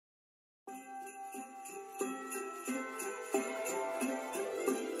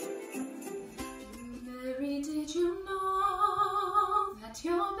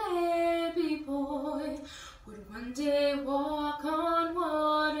one day walk on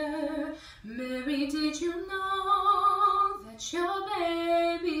water. Mary, did you know that your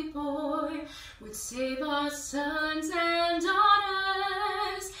baby boy would save our sons and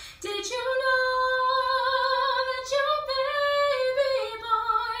daughters? Did you know that your baby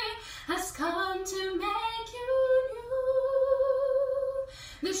boy has come to make you new?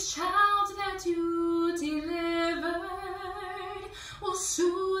 This child that you delivered will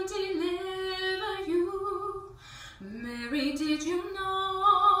soon deliver you. Mary, did you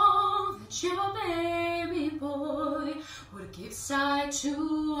know that your baby boy would give sight to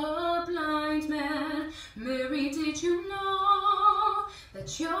a blind man? Mary, did you know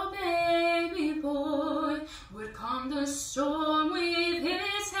that your baby boy would calm the storm with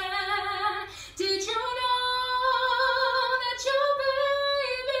his hand? Did you know that your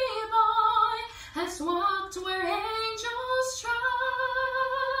baby boy has walked where angels trod?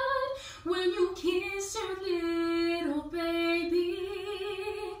 When you kissed your little baby,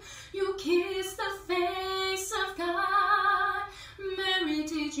 you kissed the face of God. Mary,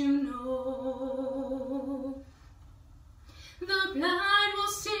 did you know? The blind will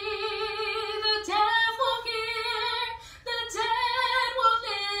see, the deaf will hear, the dead will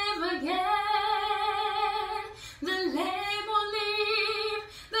live again. The lame will leap,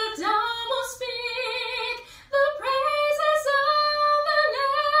 the dumb will speak, the praises of the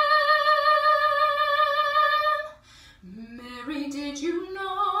Lamb. Mary, did you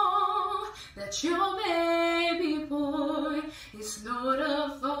know that your baby boy is Lord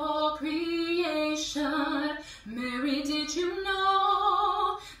of all creation? Mary, did you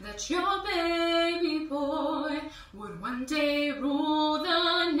know that your baby boy would one day rule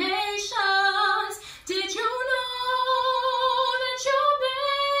the nations? Did you know that your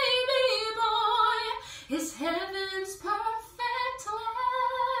baby boy is heaven's perfect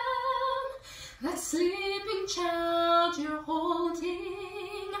lamb? That sleeping child you're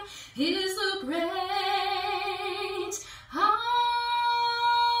holding is the great I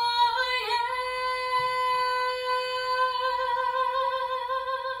am.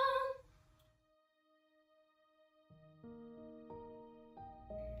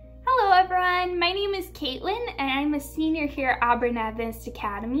 Hello everyone, my name is Caitlin and I'm a senior here at Auburn Advanced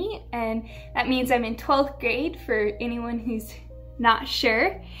Academy, and that means I'm in 12th grade for anyone who's not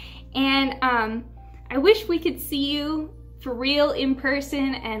sure. And I wish we could see you for real in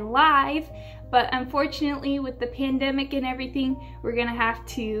person and live, but unfortunately with the pandemic and everything, we're gonna have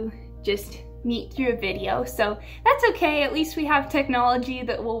to just meet through a video. So that's okay, at least we have technology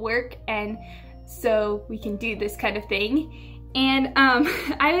that will work, and so we can do this kind of thing. And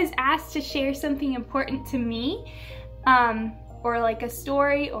I was asked to share something important to me, or like a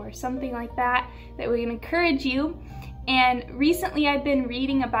story or something like that would encourage you. And recently I've been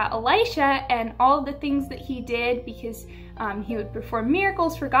reading about Elisha and all the things that he did, because he would perform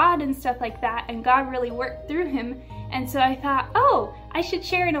miracles for God and stuff like that, and God really worked through him. And so I thought, oh, I should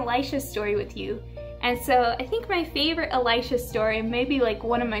share an Elisha story with you. And so I think my favorite Elisha story, and maybe like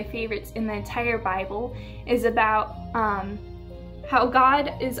one of my favorites in the entire Bible, is about how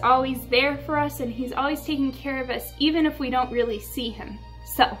God is always there for us and he's always taking care of us even if we don't really see him.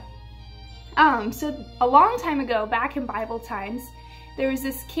 So a long time ago, back in Bible times, there was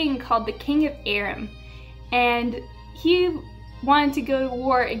this king called the King of Aram, and he wanted to go to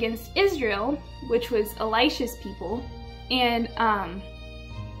war against Israel, which was Elisha's people. And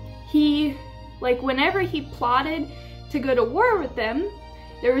whenever he plotted to go to war with them,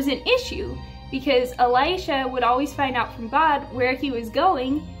 there was an issue, because Elisha would always find out from God where he was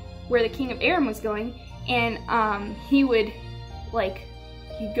going, where the King of Aram was going, and he'd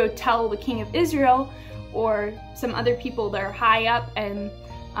go tell the King of Israel or some other people that are high up and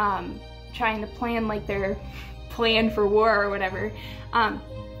trying to plan like their plan for war or whatever.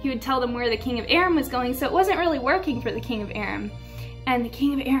 He would tell them where the King of Aram was going, so it wasn't really working for the King of Aram. And the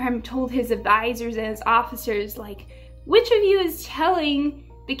King of Aram told his advisors and his officers, like, which of you is telling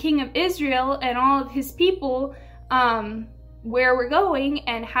the King of Israel and all of his people where we're going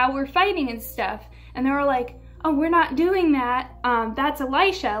and how we're fighting and stuff? And they were like, oh, we're not doing that. That's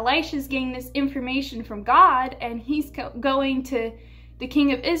Elisha. Elisha's getting this information from God, and he's going to the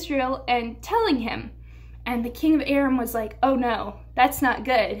King of Israel and telling him. And the King of Aram was like, oh no, that's not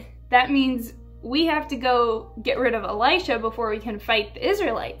good. That means we have to go get rid of Elisha before we can fight the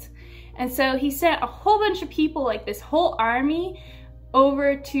Israelites. And so he sent a whole bunch of people, like this whole army,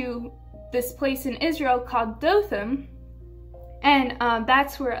 over to this place in Israel called Dothan. And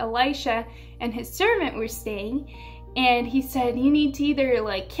that's where Elisha and his servant were staying. And he said, you need to either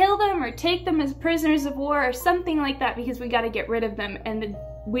like kill them or take them as prisoners of war or something like that, because we got to get rid of them, and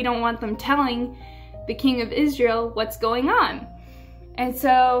we don't want them telling the king of Israel what's going on. And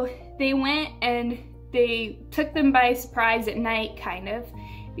so they went and they took them by surprise at night, kind of,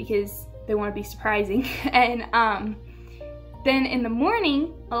 because they want to be surprising. And then in the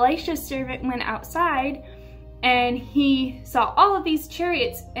morning, Elisha's servant went outside and he saw all of these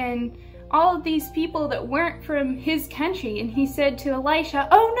chariots and all of these people that weren't from his country. And he said to Elisha,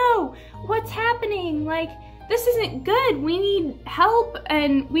 "Oh no, what's happening? Like, this isn't good. We need help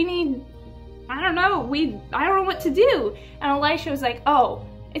and we need, I don't know what to do." And Elisha was like, "Oh,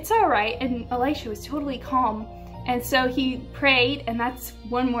 it's all right." And Elisha was totally calm. And so he prayed, and that's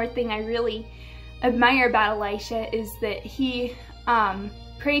one more thing I really admire about Elisha, is that he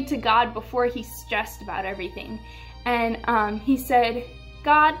prayed to God before he stressed about everything. And he said,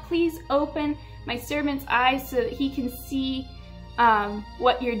 "God, please open my servant's eyes so that he can see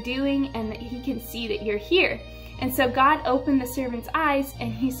what you're doing and that he can see that you're here." And so God opened the servant's eyes,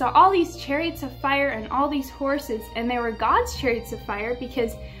 and he saw all these chariots of fire and all these horses, and they were God's chariots of fire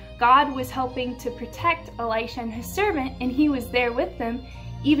because God was helping to protect Elisha and his servant, and he was there with them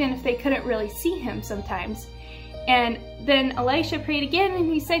even if they couldn't really see him sometimes. And then Elisha prayed again,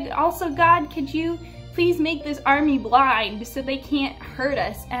 and he said, "Also, God, could you please make this army blind so they can't hurt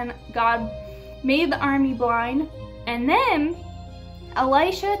us?" And God made the army blind. And then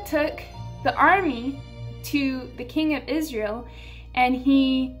Elisha took the army to the king of Israel, and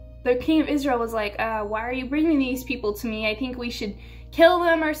the king of Israel was like, "Why are you bringing these people to me? I think we should kill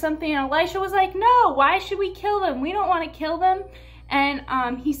them or something." And Elisha was like, "No, why should we kill them? We don't want to kill them."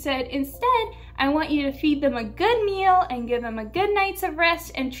 And he said, "Instead, I want you to feed them a good meal and give them a good night's of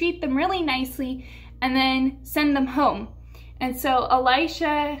rest and treat them really nicely and then send them home." And so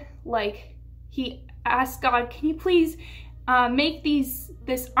Elisha, he asked God, "Can you please make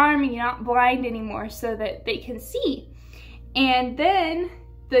this army not blind anymore so that they can see?" And then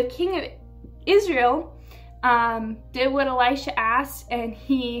the king of Israel did what Elisha asked, and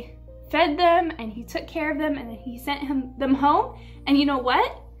he fed them and he took care of them, and he sent them home. And you know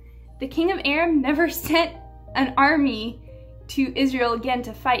what? The king of Aram never sent an army to Israel again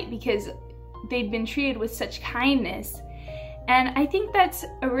to fight because they'd been treated with such kindness. And I think that's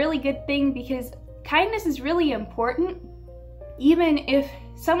a really good thing, because kindness is really important. Even if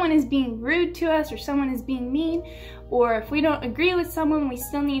someone is being rude to us or someone is being mean, or if we don't agree with someone, we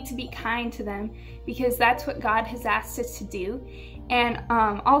still need to be kind to them, because that's what God has asked us to do. And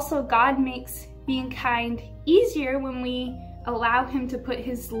also God makes being kind easier when we allow him to put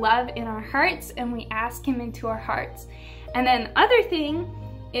his love in our hearts and we ask him into our hearts. And then the other thing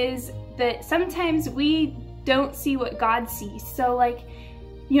is that sometimes we don't see what God sees. So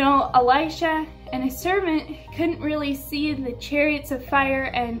Elisha and his servant couldn't really see the chariots of fire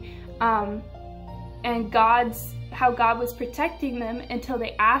and how God was protecting them until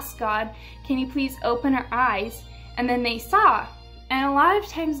they asked God, "Can you please open our eyes?" And then they saw. And a lot of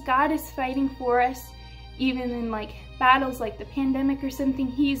times God is fighting for us, even in battles like the pandemic or something.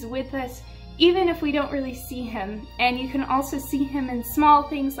 He's with us even if we don't really see him. And you can also see him in small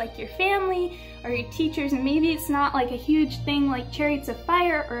things like your family or your teachers, and maybe it's not like a huge thing like chariots of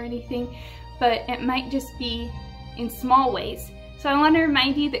fire or anything, but it might just be in small ways. So I want to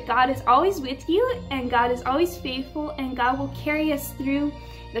remind you that God is always with you, and God is always faithful, and God will carry us through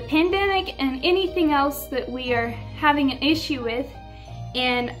the pandemic and anything else that we are having an issue with.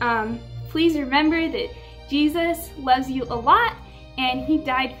 And please remember that Jesus loves you a lot, and he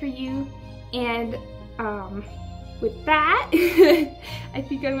died for you. And with that, I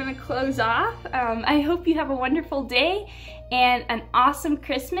think I'm going to close off. I hope you have a wonderful day and an awesome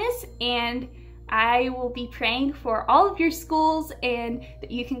Christmas, and I will be praying for all of your schools, and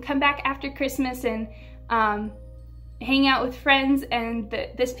that you can come back after Christmas and hang out with friends, and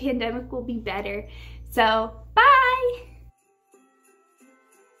that this pandemic will be better. So, bye!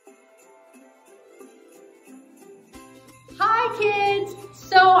 Hi kids!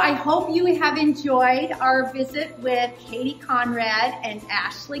 So I hope you have enjoyed our visit with Katie Conrad and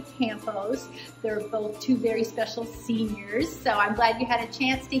Ashley Campos. They're both two very special seniors, so I'm glad you had a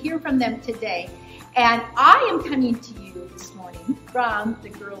chance to hear from them today. And I am coming to you this morning from the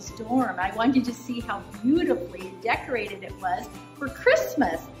girls' dorm. I wanted to see how beautifully decorated it was for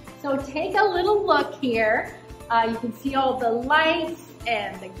Christmas. So take a little look here. You can see all the lights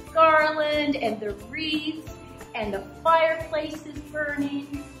and the garland and the wreaths and the fireplaces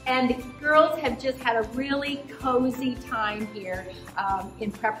burning. And the girls have just had a really cozy time here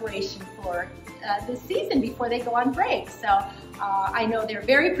in preparation for the season before they go on break. So I know they're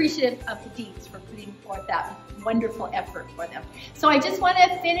very appreciative of the Deeds for putting forth that wonderful effort for them. So I just want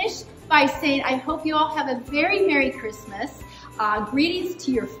to finish by saying I hope you all have a very Merry Christmas. Greetings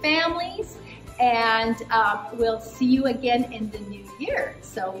to your families, and we'll see you again in the new year.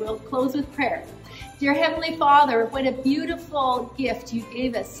 So we'll close with prayer. Dear Heavenly Father, what a beautiful gift you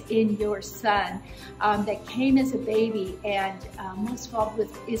gave us in your Son that came as a baby, and most of all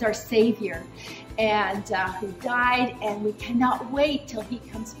is our Savior, and who died, and we cannot wait till he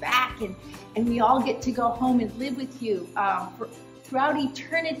comes back and we all get to go home and live with you throughout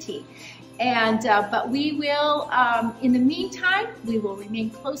eternity. And but we will, in the meantime, we will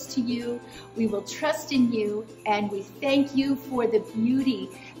remain close to you. We will trust in you, and we thank you for the beauty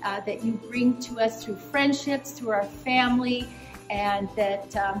that you bring to us through friendships, through our family, and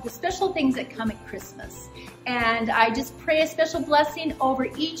that the special things that come at Christmas. And I just pray a special blessing over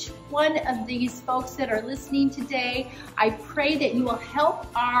each one of these folks that are listening today. I pray that you will help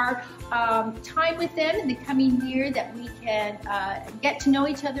our time with them in the coming year, that we can get to know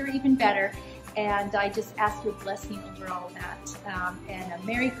each other even better. And I just ask your blessing over all that. And a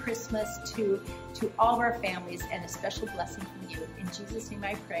Merry Christmas to all of our families, and a special blessing from you. In Jesus' name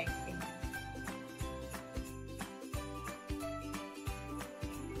I pray, amen.